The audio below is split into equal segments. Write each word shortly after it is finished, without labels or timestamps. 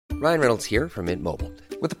Ryan Reynolds here from Mint Mobile.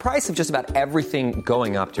 With the price of just about everything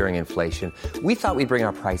going up during inflation, we thought we'd bring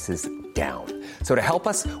our prices down. So to help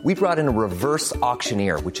us, we brought in a reverse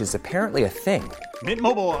auctioneer, which is apparently a thing. Mint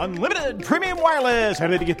Mobile Unlimited Premium Wireless. How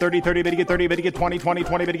to get 30, 30, bit to get 30, bit to get 20, 20,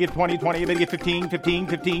 20, bit to get 20, 20, bit to get 15, 15,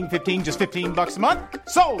 15, 15, just $15 a month?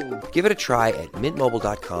 Sold! Give it a try at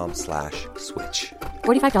mintmobile.com/switch.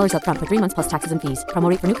 $45 up front for 3 months plus taxes and fees. Promo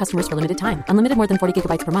rate for new customers for limited time. Unlimited more than 40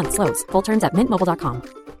 gigabytes per month. Slows full terms at mintmobile.com.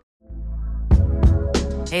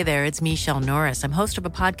 Hey there, it's Michelle Norris. I'm host of a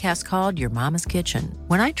podcast called Your Mama's Kitchen.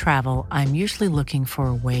 When I travel, I'm usually looking for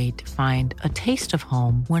a way to find a taste of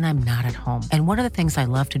home when I'm not at home. And one of the things I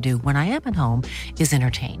love to do when I am at home is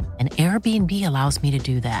entertain. And Airbnb allows me to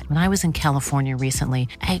do that. When I was in California recently,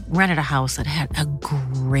 I rented a house that had a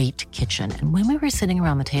great kitchen. And when we were sitting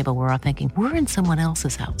around the table, we're all thinking, we're in someone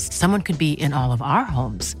else's house. Someone could be in all of our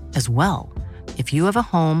homes as well. If you have a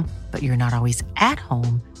home, but you're not always at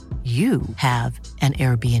home, you have an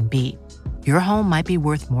Airbnb. Your home might be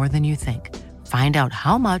worth more than you think. Find out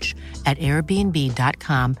how much at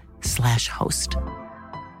airbnb.com/host.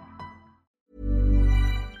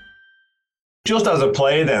 Just as a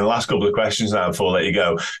player then, last couple of questions now before I let you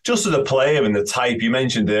go. Just as a player and the type you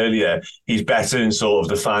mentioned earlier, he's better in sort of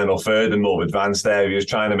the final third and more advanced areas,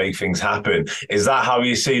 trying to make things happen. Is that how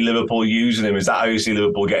you see Liverpool using him? Is that how you see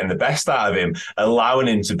Liverpool getting the best out of him, allowing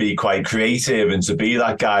him to be quite creative and to be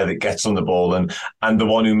that guy that gets on the ball and the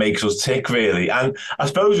one who makes us tick, really? And I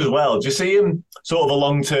suppose as well, do you see him sort of a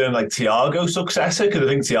long-term like Thiago successor? Because I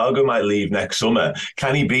think Thiago might leave next summer.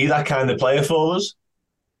 Can he be that kind of player for us?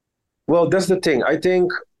 Well, that's the thing. I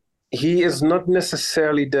think he is not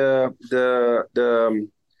necessarily the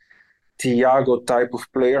Thiago type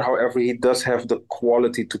of player. However, he does have the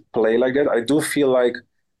quality to play like that. I do feel like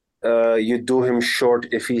you do him short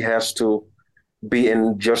if he has to be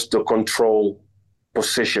in just the control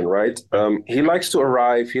position, right? He likes to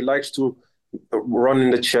arrive. He likes to run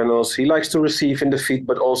in the channels. He likes to receive in the feet,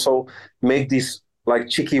 but also make these like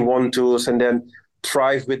cheeky 1-2s and then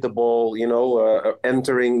thrive with the ball,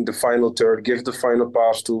 entering the final third, give the final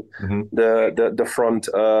pass to the front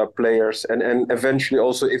players. And eventually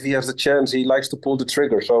also, if he has the chance, he likes to pull the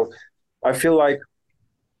trigger. So I feel like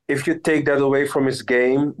if you take that away from his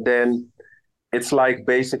game, then it's like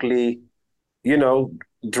basically,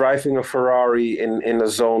 driving a Ferrari in a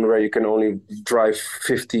zone where you can only drive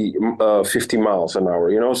 50 miles an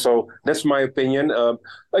hour, So that's my opinion.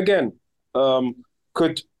 Again,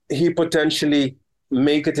 could he potentially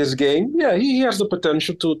make it his game? Yeah, he has the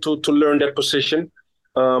potential to learn that position.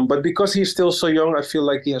 But because he's still so young, I feel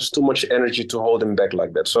like he has too much energy to hold him back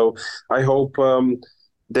like that. So I hope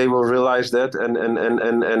they will realize that. And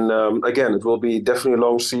again, it will be definitely a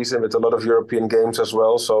long season with a lot of European games as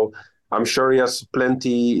well. So I'm sure he has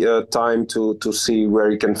plenty time to see where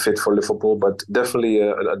he can fit for Liverpool, but definitely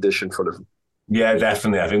an addition for Liverpool. Yeah,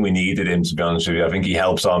 definitely. I think we needed him, to be honest with you. I think he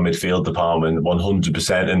helps our midfield department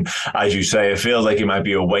 100%. And as you say, it feels like it might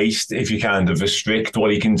be a waste if you kind of restrict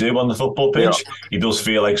what he can do on the football pitch. Yeah. He does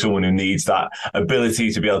feel like someone who needs that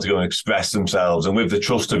ability to be able to go and express themselves. And with the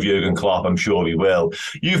trust of Jurgen Klopp, I'm sure he will.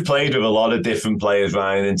 You've played with a lot of different players,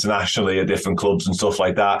 Ryan, internationally at different clubs and stuff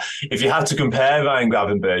like that. If you had to compare Ryan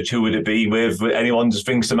Gravenberch, who would it be with? Anyone just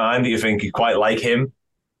springs to mind that you think is quite like him?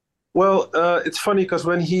 Well, it's funny because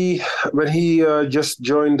when he just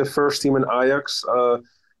joined the first team in Ajax,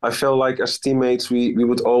 I felt like as teammates we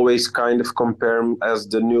would always kind of compare him as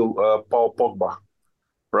the new Paul Pogba,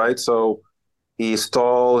 right? So he's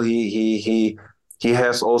tall. He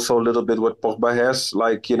has also a little bit what Pogba has.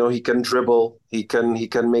 Like he can dribble. He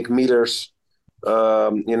can make meters.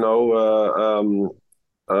 With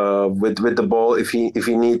the ball if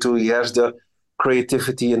he need to. He has the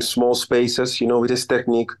creativity in small spaces. With his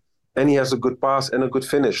technique. And he has a good pass and a good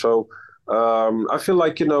finish. So I feel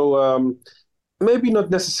like, maybe not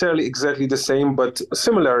necessarily exactly the same, but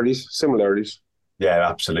similarities. Yeah,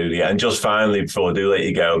 absolutely. And just finally, before I do let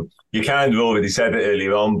you go, you kind of already said it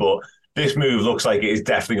earlier on, but this move looks like it is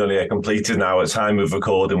definitely going to get completed now at time of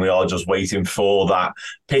recording. We are just waiting for that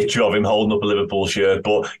picture of him holding up a Liverpool shirt.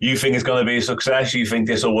 But you think it's going to be a success? You think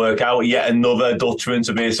this will work out? Yet another Dutchman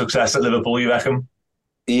to be a success at Liverpool, you reckon?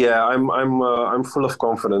 Yeah, I'm full of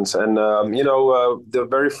confidence, and the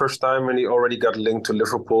very first time when he already got linked to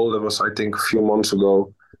Liverpool, that was I think a few months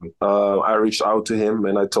ago. I reached out to him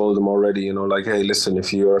and I told him already, hey, listen,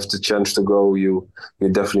 if you have the chance to go, you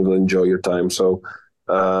definitely will enjoy your time. So,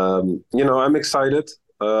 I'm excited.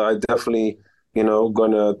 I definitely,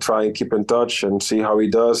 gonna try and keep in touch and see how he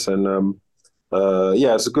does, and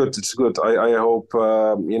it's good. I hope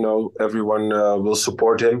everyone will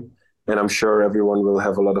support him. And I'm sure everyone will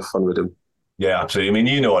have a lot of fun with him. Yeah, absolutely. I mean,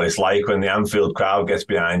 you know what it's like when the Anfield crowd gets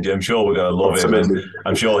behind you. I'm sure we're going to love him, and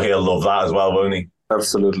I'm sure he'll love that as well, won't he?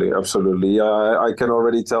 Absolutely, absolutely. Yeah, I can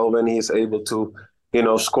already tell when he's able to,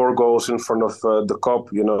 score goals in front of the cup.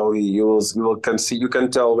 You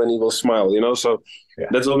can tell when he will smile. So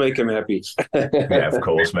that will make him happy. Yeah, of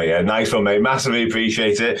course, mate. Yeah, nice one, mate. Massively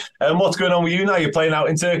appreciate it. And what's going on with you now? You're playing out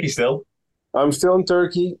in Turkey still? I'm still in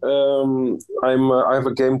Turkey. I have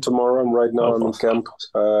a game tomorrow. I'm in camp.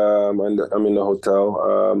 And I'm in the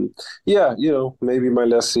hotel. Maybe my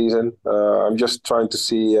last season. I'm just trying to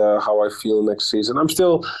see how I feel next season. I'm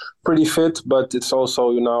still pretty fit, but it's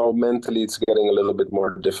also, mentally it's getting a little bit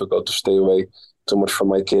more difficult to stay away too much from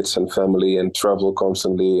my kids and family and travel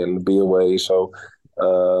constantly and be away. So,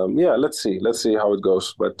 let's see how it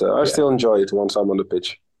goes. But I still enjoy it once I'm on the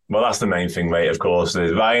pitch. Well, that's the main thing, mate, of course.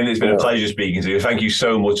 Ryan, it's been a pleasure speaking to you. Thank you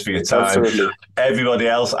so much for your time. Absolutely. Everybody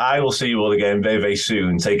else, I will see you all again very, very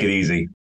soon. Take it easy.